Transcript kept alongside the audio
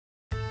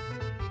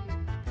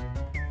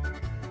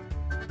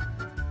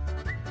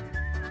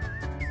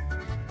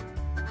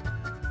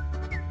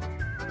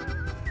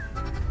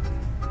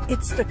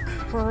It's the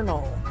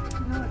kernel.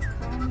 No, it's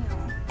caramel.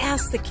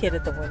 Ask the kid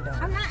at the window.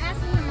 I'm not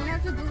asking him. We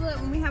have to Google it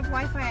when we have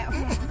Wi-Fi at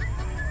home.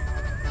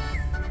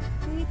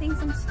 What do you think?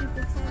 Some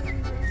stupid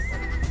side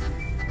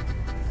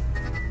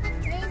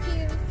Thank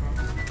you.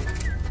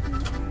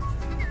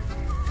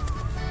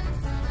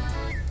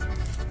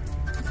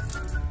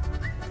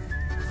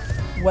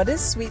 What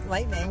is sweet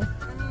lightning? I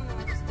don't know.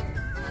 I'm scared.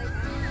 Like,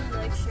 I don't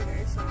really like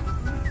sugar, so.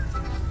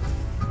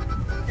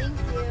 Thank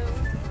you.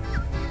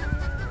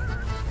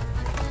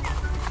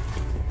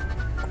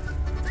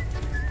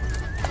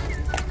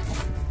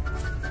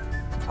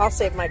 I'll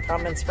save my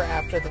comments for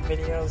after the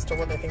video as to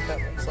what I think that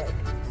looks like.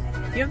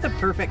 You have the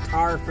perfect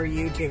car for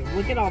YouTube.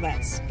 Look at all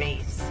that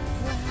space.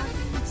 What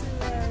happened to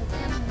the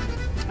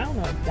camera? I don't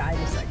know, it died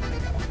a second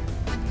ago.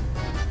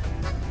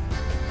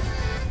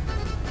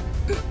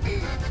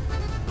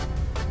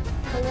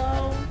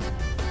 Hello?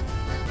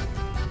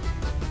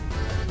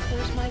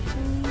 Where's my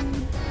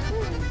food?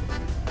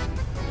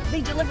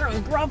 They deliver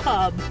on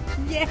Grubhub.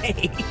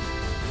 Yay!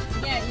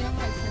 Yeah, you know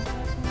how expensive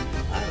that is?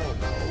 I don't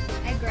know.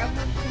 I grab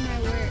them from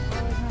my work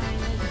all the time.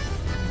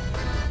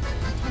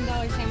 It's a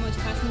 $10 sandwich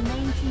cost me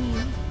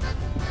 $19.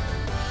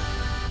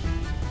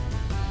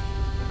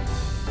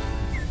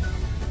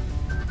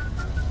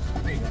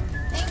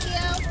 Thank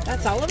you.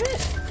 That's all of it? I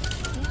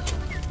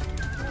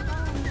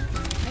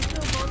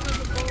feel both of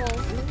the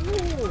bowls.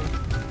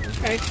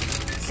 Ooh. Okay.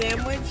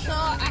 Sandwich. So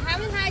I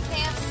haven't had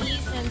KFC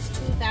since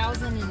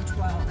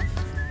 2012.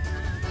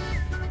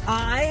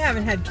 I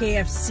haven't had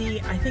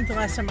KFC. I think the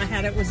last time I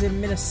had it was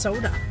in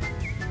Minnesota.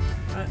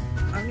 I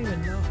don't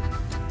even know.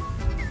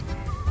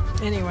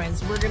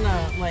 Anyways, we're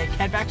gonna like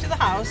head back to the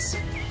house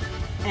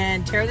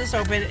and tear this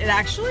open. It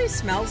actually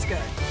smells good.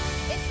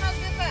 It smells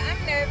good, but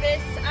I'm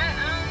nervous. I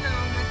don't know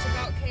much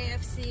about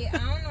KFC. I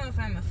don't know if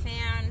I'm a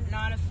fan,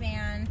 not a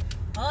fan.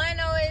 All I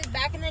know is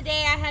back in the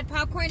day I had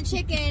popcorn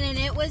chicken and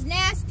it was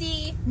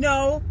nasty.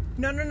 No.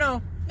 No,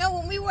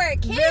 when we were a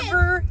kid,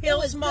 River it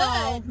Hills was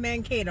Mall, good.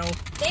 Mankato.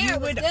 There You was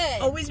would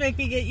good. always make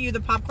me get you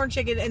the popcorn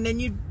chicken, and then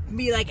you'd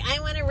be like, "I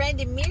want to ride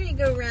the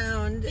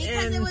merry-go-round."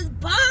 Because and it was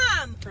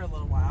bomb. for a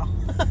little while.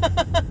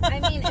 I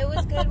mean, it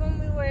was good when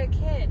we were a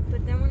kid,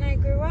 but then when I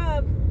grew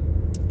up,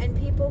 and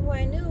people who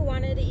I knew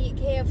wanted to eat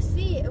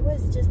KFC, it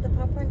was just the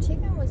popcorn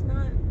chicken was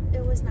not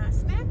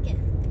smacking.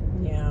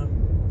 Yeah.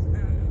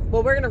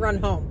 Well, we're gonna run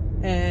home,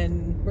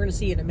 and we're gonna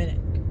see you in a minute.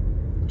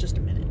 Just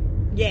a minute.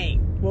 Yay!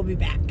 We'll be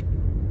back.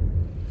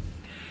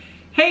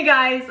 Hey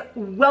guys,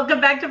 welcome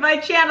back to my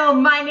channel.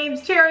 My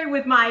name's Terry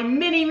with my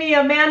mini-me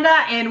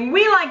Amanda, and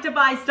we like to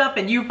buy stuff,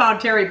 and you found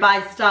Terry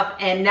Buys Stuff,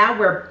 and now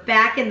we're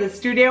back in the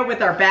studio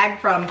with our bag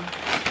from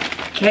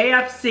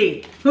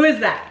KFC. Who is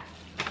that?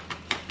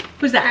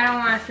 Who's that? I don't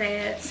want to say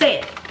it. Say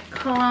it.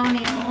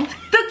 Colonial.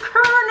 The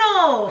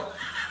Colonel!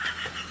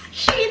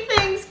 She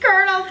thinks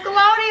Colonel's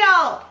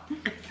colonial!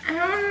 I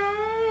don't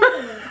know.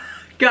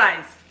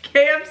 Guys,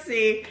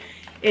 KFC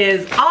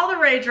is all the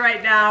rage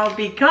right now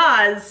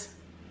because,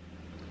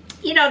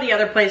 you know, the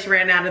other place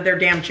ran out of their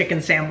damn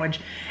chicken sandwich.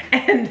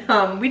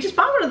 And we just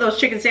bought one of those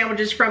chicken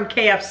sandwiches from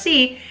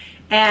KFC,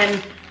 and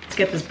let's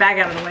get this bag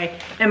out of the way.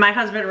 And my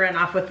husband ran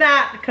off with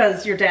that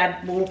because your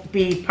dad will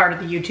be part of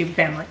the YouTube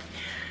family.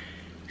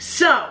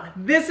 So,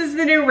 this is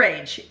the new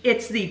rage.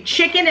 It's the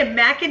chicken and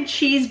mac and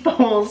cheese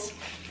bowls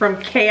from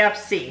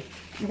KFC.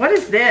 What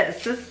is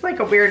this? This is like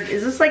a weird,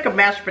 is this like a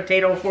mashed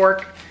potato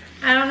fork?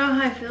 I don't know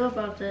how I feel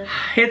about this.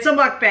 It's a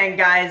mukbang,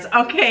 guys.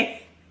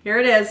 Okay, here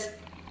it is.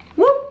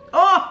 Whoop!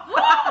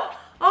 Oh!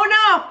 Oh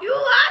no! You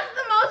lost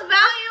the most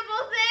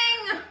valuable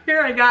thing!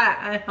 Here, I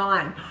got it. Hold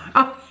on.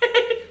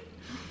 Okay.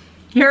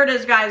 Here it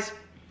is, guys.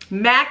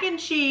 Mac and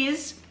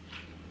cheese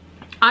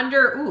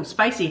under, ooh,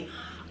 spicy.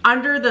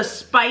 Under the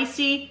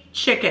spicy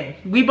chicken.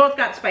 We both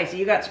got spicy.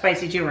 You got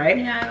spicy too, right?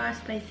 Yeah, I got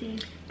spicy.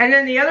 And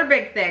then the other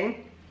big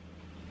thing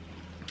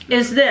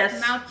is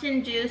this.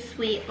 Mountain Dew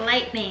Sweet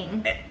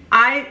Lightning.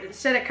 I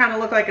said it kind of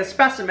looked like a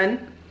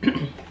specimen.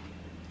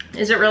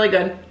 Is it really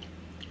good?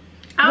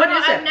 What is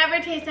it? I've never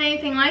tasted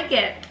anything like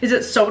it. Is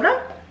it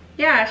soda?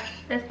 Yes,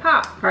 it's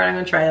pop. All right, I'm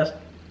gonna try this.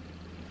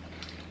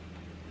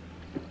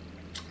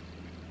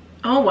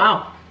 Oh,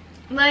 wow.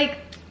 Like,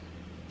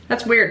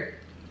 That's weird.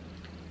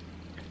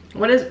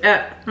 What is,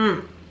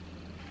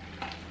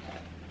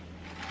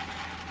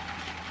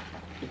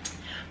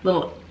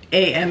 little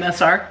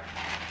AMSR.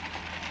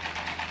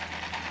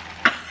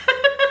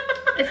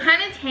 it's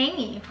kind of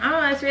tangy. I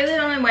don't know, it's really the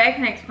only way I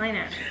can explain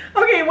it.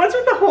 Okay, what's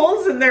with the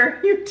holes in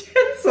their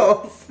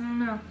utensils? I don't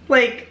know.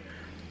 Like,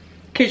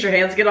 in case your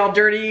hands get all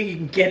dirty, you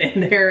can get in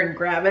there and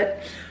grab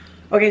it.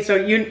 Okay, so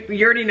you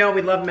already know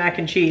we love mac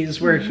and cheese.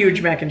 We're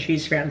huge mac and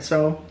cheese fans.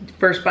 So,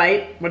 first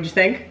bite, what'd you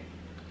think?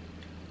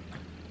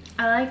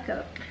 I like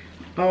it.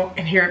 Oh,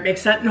 and here it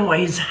makes that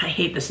noise. I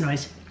hate this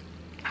noise.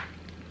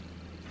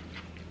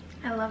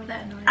 I love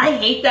that noise. I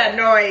hate that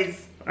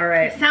noise. All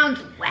right. It sounds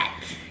wet.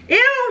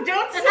 Ew,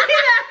 don't say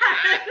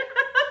that.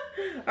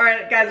 All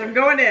right, guys, I'm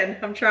going in.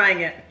 I'm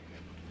trying it.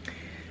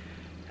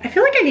 I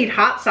feel like I need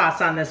hot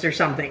sauce on this or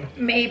something.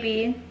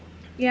 Maybe.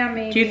 Yeah,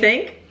 maybe. Do you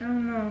think? I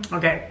don't know.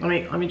 Okay,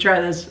 let me try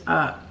this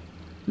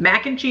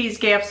Mac and cheese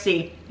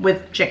KFC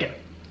with chicken.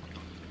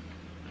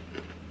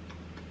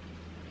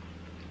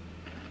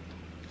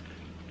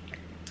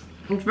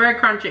 It's very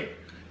crunchy.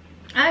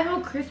 I like how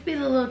crispy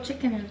the little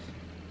chicken is.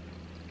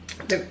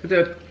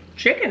 The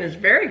chicken is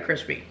very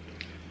crispy.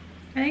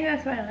 I think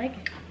that's why I like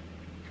it.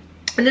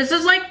 And this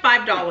is like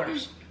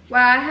 $5.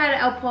 Well, I had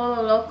El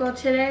Pollo Loco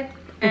today,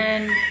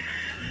 and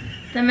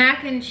the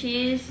mac and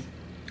cheese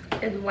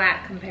is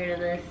whack compared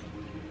to this.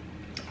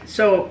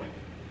 So,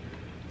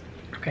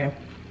 okay.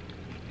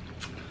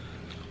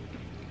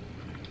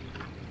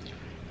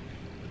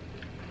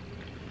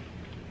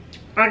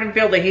 I can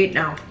feel the heat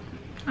now.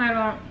 I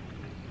don't.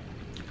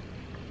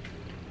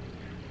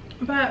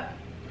 But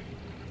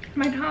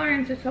my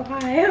tolerance is so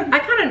high. I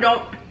kind of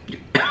don't.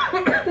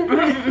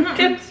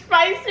 It's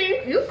spicy.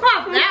 You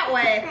cough that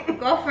way,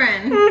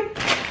 girlfriend.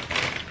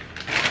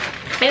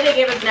 And they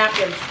gave us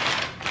napkins.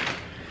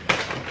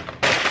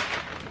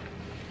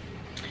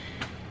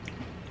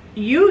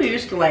 You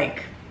used to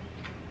like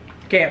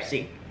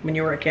KFC when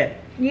you were a kid.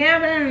 Yeah,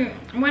 but then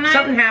when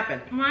Something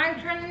happened. When I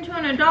turned into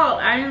an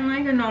adult, I didn't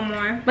like it no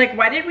more. Like,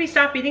 why did we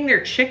stop eating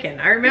their chicken?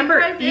 I remember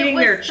eating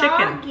their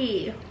chicken.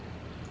 Soggy.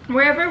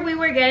 Wherever we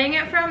were getting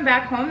it from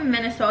back home in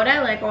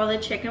Minnesota, like all the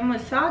chicken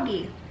was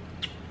soggy.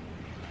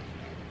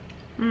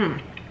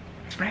 I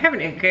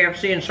haven't eaten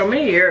KFC in so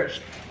many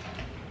years.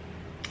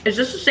 Is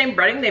this the same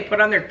breading they put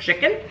on their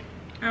chicken?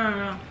 I don't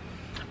know.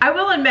 I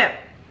will admit,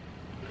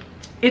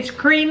 it's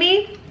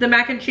creamy. The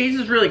mac and cheese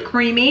is really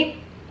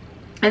creamy.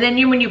 And then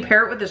when you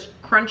pair it with this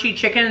crunchy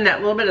chicken and that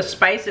little bit of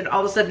spice, and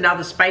all of a sudden now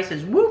the spice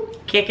is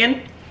whoop,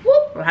 kicking.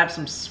 Whoop. We'll have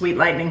some sweet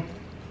lightning.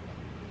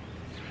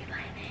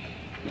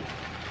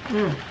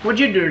 What'd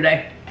you do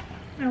today?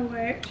 I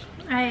worked.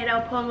 I ate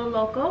El Pollo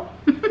Loco.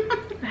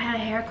 I had a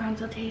hair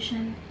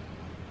consultation.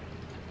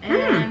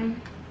 And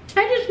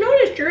I just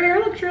noticed your hair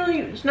looks really,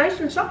 it's nice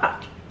and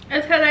soft.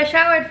 it's because I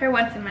showered for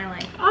once in my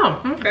life.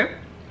 Oh, okay.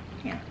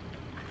 Yeah.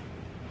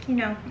 You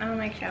know, I don't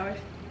like showers.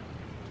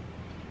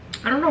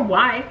 I don't know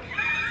why.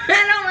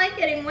 I don't like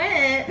getting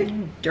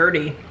wet.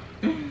 Dirty.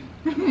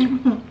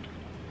 I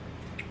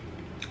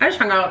just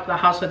hung out at the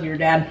house with your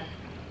dad.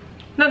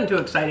 Nothing too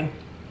exciting.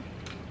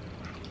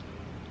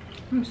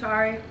 I'm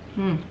sorry.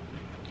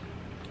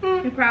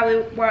 You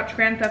probably watched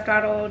Grand Theft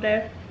Auto all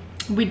day.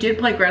 We did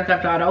play Grand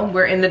Theft Auto.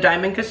 We're in the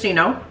Diamond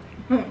Casino.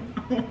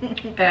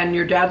 And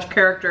your dad's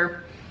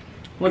character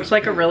looks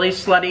like a really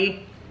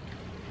slutty,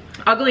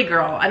 ugly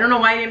girl. I don't know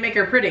why you didn't make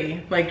her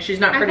pretty. Like, she's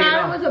not pretty at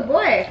all. I thought it was a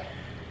boy.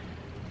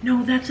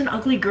 No, that's an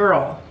ugly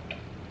girl.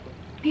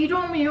 He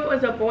told me it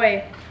was a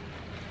boy.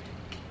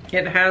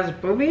 It has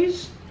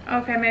boobies?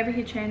 Okay, maybe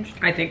he changed.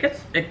 I think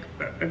it's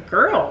a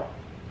girl.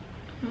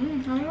 I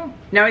don't know.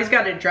 Now he's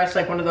got it dressed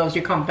like one of those,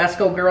 you call them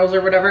Vesco girls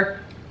or whatever.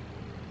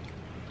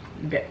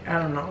 I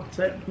don't know, it's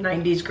a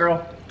 90s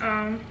girl.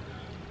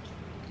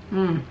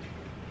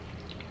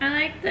 I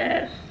like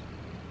this.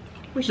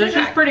 This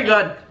is pretty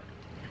good.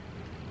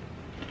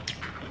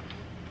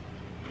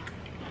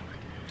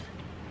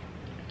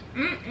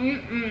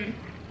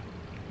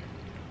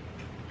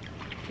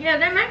 Yeah,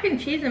 their mac and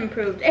cheese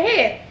improved.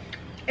 Hey,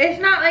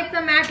 it's not like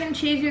the mac and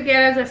cheese you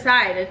get as a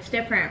side. It's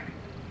different.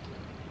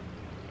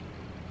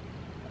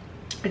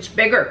 It's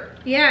bigger.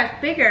 Yeah,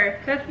 it's bigger.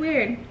 That's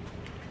weird.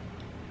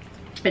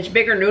 It's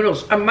bigger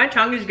noodles. My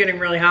tongue is getting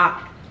really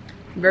hot.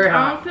 Very I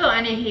hot. don't feel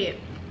any heat.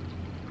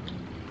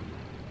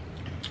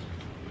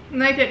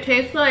 Like, it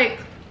tastes like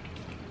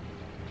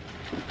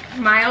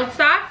mild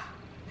sauce,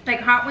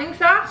 like hot wing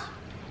sauce.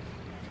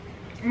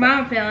 I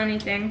don't feel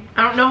anything.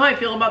 I don't know how I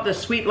feel about the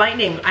sweet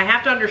lightning. I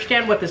have to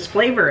understand what this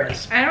flavor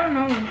is. I don't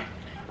know.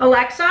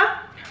 Alexa,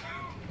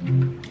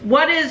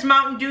 what is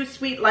Mountain Dew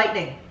Sweet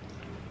Lightning?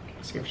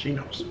 Let's see if she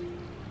knows.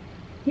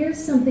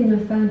 Here's something I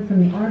found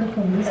from the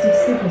article list of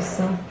super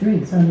soft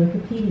drinks on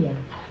Wikipedia.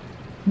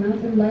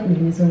 Mountain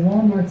Lightning is a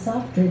Walmart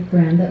soft drink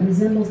brand that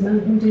resembles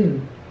Mountain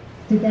Dew.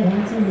 Did that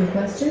answer your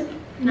question?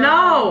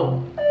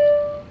 No.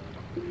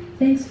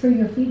 Thanks for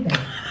your feedback.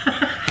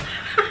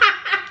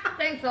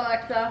 Thanks,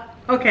 Alexa.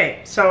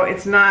 Okay, so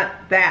it's not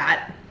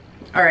that.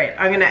 All right,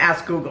 I'm gonna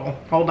ask Google.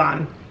 Hold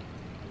on.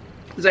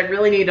 Because I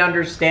really need to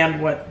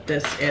understand what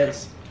this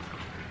is.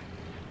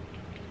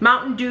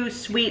 Mountain Dew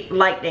Sweet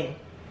Lightning.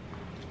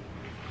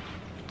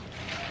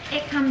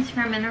 It comes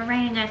from an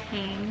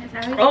orangutan. Is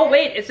that what Oh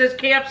wait, it says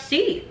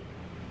KFC.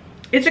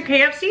 It's a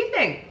KFC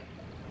thing.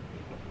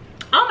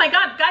 Oh my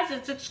God, guys,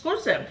 it's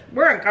exclusive.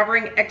 We're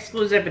uncovering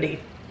exclusivity.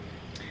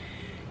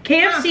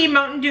 KFC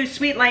Mountain Dew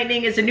Sweet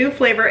Lightning is a new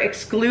flavor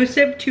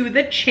exclusive to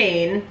the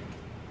chain.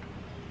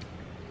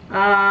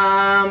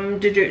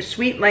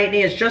 Sweet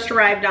Lightning has just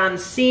arrived on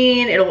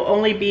scene. It'll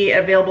only be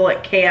available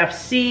at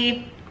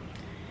KFC.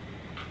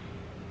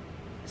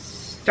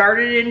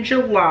 Started in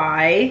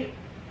July.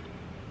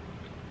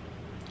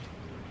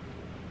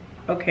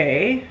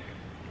 Okay,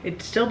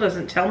 it still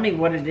doesn't tell me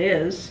what it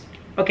is.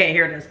 Okay,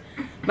 here it is.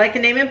 Like the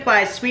name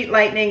implies, Sweet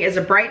Lightning is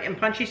a bright and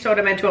punchy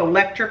soda meant to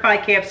electrify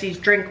KFC's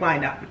drink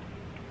lineup.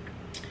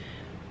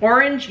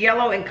 Orange,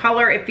 yellow in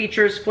color. It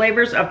features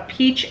flavors of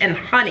peach and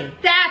honey.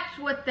 That's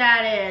what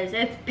that is.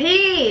 It's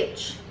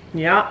peach.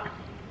 Yep.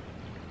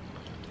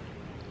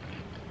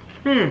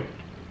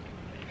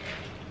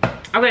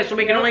 Okay, so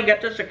we can only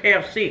get this at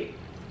KFC.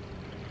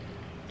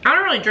 I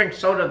don't really drink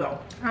soda though.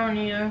 I don't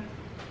either.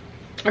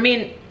 I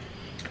mean,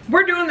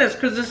 we're doing this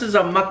because this is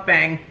a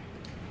mukbang.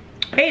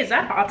 Hey, is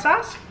that hot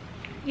sauce?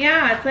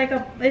 Yeah,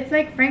 it's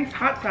like Frank's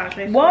hot sauce.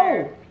 I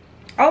swear. Whoa!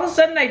 All of a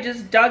sudden I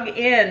just dug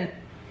in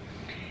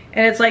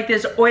and it's like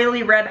this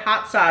oily red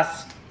hot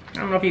sauce. I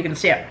don't know if you can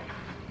see it.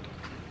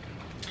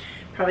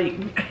 Probably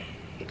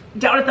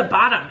down at the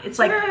bottom. It's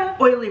like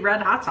oily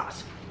red hot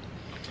sauce.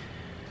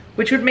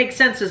 Which would make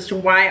sense as to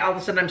why all of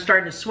a sudden I'm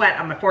starting to sweat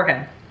on my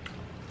forehead.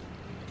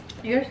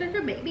 You're such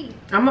a baby.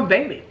 I'm a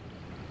baby.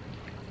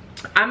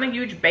 I'm a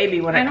huge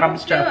baby when it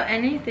comes to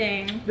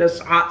anything. this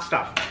hot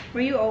stuff.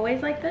 Were you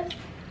always like this?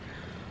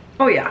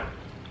 Oh yeah.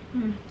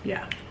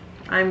 Yeah.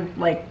 I'm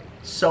like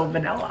so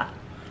vanilla.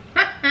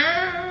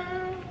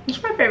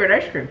 It's my favorite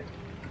ice cream.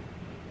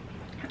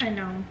 I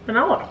know.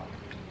 Vanilla.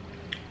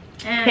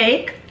 And,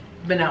 Cake,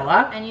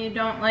 vanilla. And you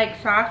don't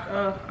like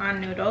sauce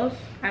on noodles?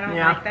 I don't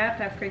like that.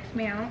 That freaks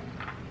me out.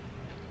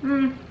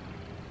 I'd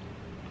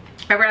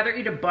rather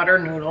eat a butter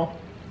noodle.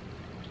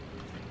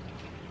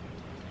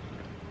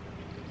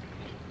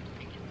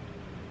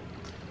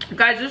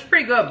 Guys, this is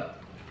pretty good.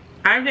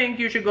 I think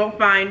you should go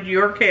find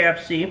your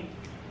KFC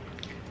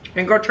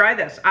and go try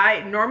this.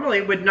 I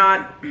normally would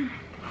not.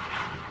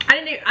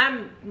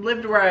 I'm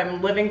lived where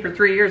I'm living for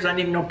 3 years. I didn't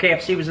even know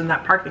KFC was in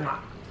that parking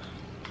lot.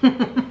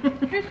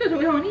 That's because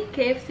we don't eat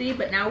KFC,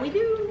 but now we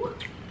do.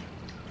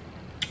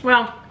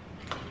 Well,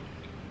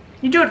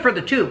 you do it for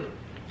the tube.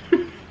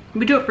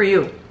 We do it for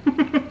you.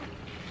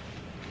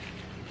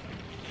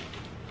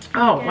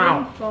 Oh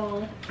wow!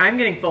 Full. I'm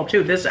getting full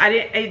too.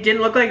 It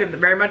didn't look like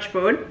very much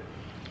food.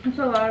 It's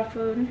a lot of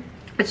food.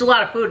 It's a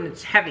lot of food and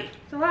it's heavy.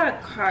 It's a lot of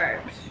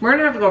carbs. We're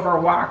gonna have to go for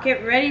a walk.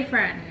 Get ready for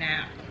a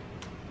nap.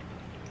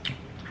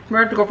 We're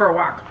gonna have to go for a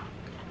walk.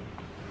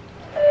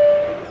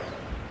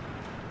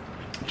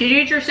 Did you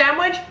eat your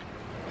sandwich?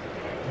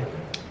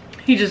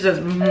 He just says,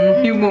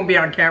 You won't be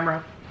on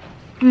camera.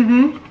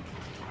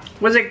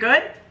 Was it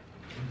good?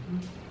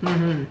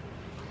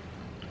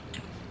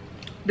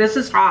 This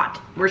is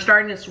hot. We're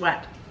starting to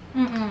sweat.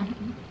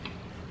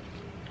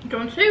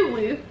 Don't say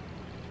we.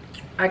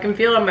 I can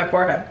feel it on my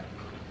forehead.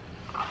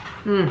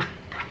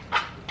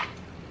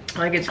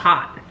 Like it's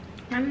hot.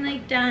 I'm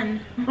like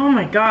done. Oh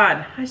my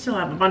God, I still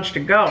have a bunch to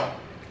go.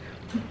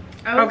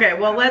 Okay,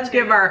 well let's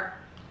give our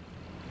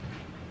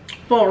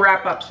full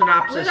wrap-up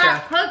synopsis. We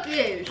got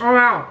cookies. Oh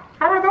wow,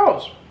 how are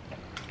those?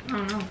 I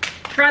don't know.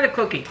 Try the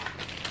cookie.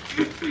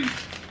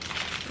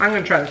 I'm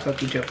gonna try the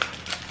cookie too.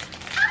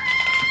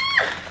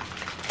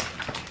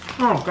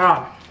 Oh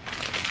God.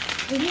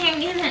 We can't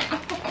get it.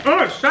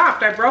 Oh, it's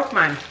soft, I broke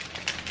mine.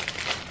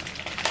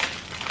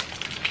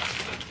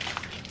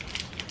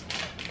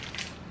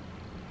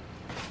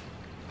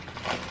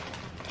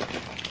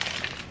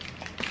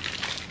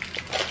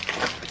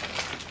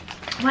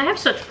 Well, I have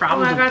such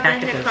problems I with got the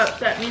packages. hiccups.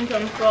 That means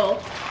I'm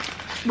full.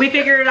 We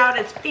figured it out,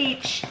 it's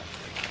peach.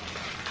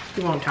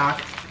 You won't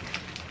talk.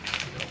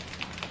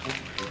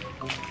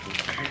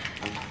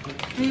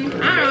 I don't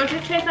know, it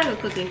just tastes like a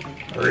cookie.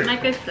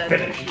 Like I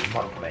said.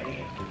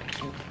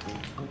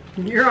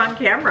 You're on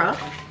camera.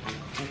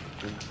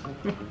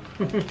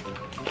 All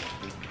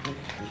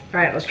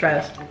right, let's try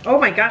this. Oh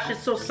my gosh,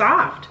 it's so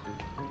soft.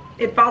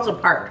 It falls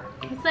apart.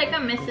 It's like a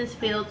Mrs.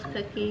 Fields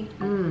cookie.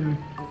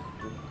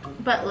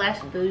 But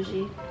less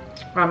bougie.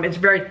 It's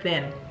very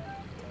thin.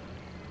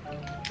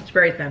 It's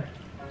very thin.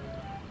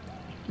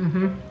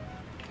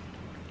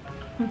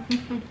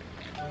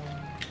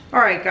 All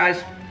right,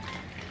 guys.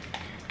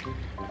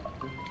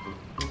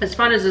 As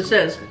fun as this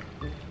is,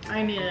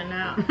 I need a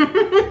nap.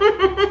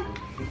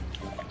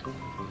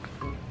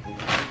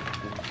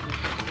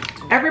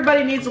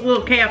 everybody needs a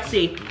little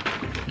KFC.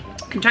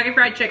 Kentucky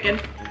Fried Chicken.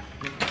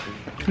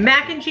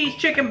 Mac and cheese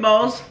chicken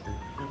bowls.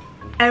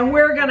 And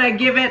we're gonna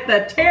give it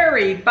the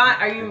Terry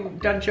are you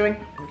done chewing?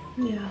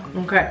 Yeah.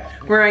 Okay.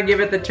 We're gonna give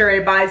it the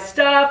Terry buys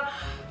stuff.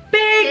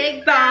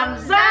 Big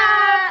thumbs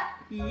up!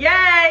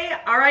 Yay!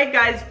 All right,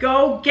 guys,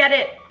 go get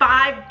it.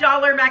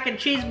 $5 mac and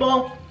cheese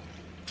bowl.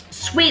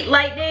 Sweet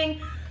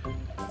lightning.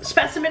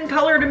 Specimen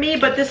color to me,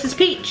 but this is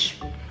peach.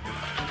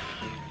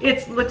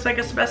 It looks like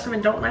a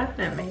specimen. Don't laugh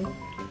at me.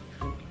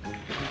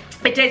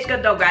 It tastes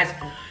good though, guys.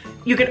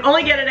 You can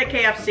only get it at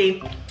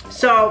KFC.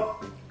 So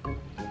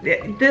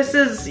this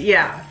is,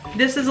 yeah,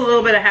 this is a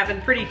little bit of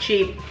heaven, pretty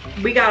cheap.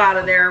 We got out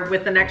of there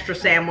with an extra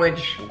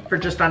sandwich for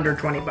just under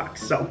 20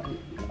 bucks. So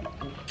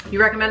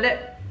you recommend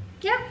it?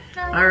 Yeah.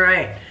 All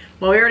right.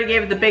 Well, we already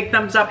gave it the big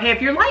thumbs up. Hey,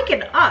 if you're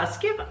liking us,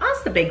 give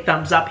us the big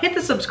thumbs up. Hit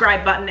the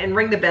subscribe button and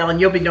ring the bell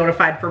and you'll be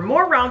notified for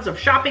more rounds of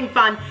shopping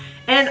fun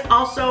and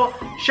also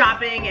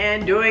shopping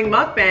and doing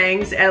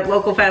mukbangs at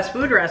local fast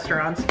food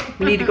restaurants.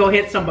 We need to go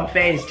hit some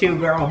buffets too,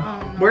 girl.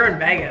 Oh, no. We're in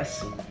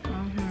Vegas.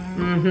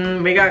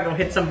 We gotta go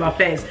hit some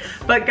buffets.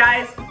 But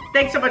guys,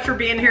 thanks so much for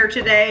being here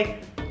today.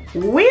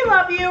 We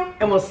love you,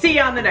 and we'll see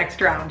you on the next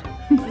round.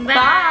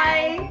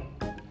 Bye.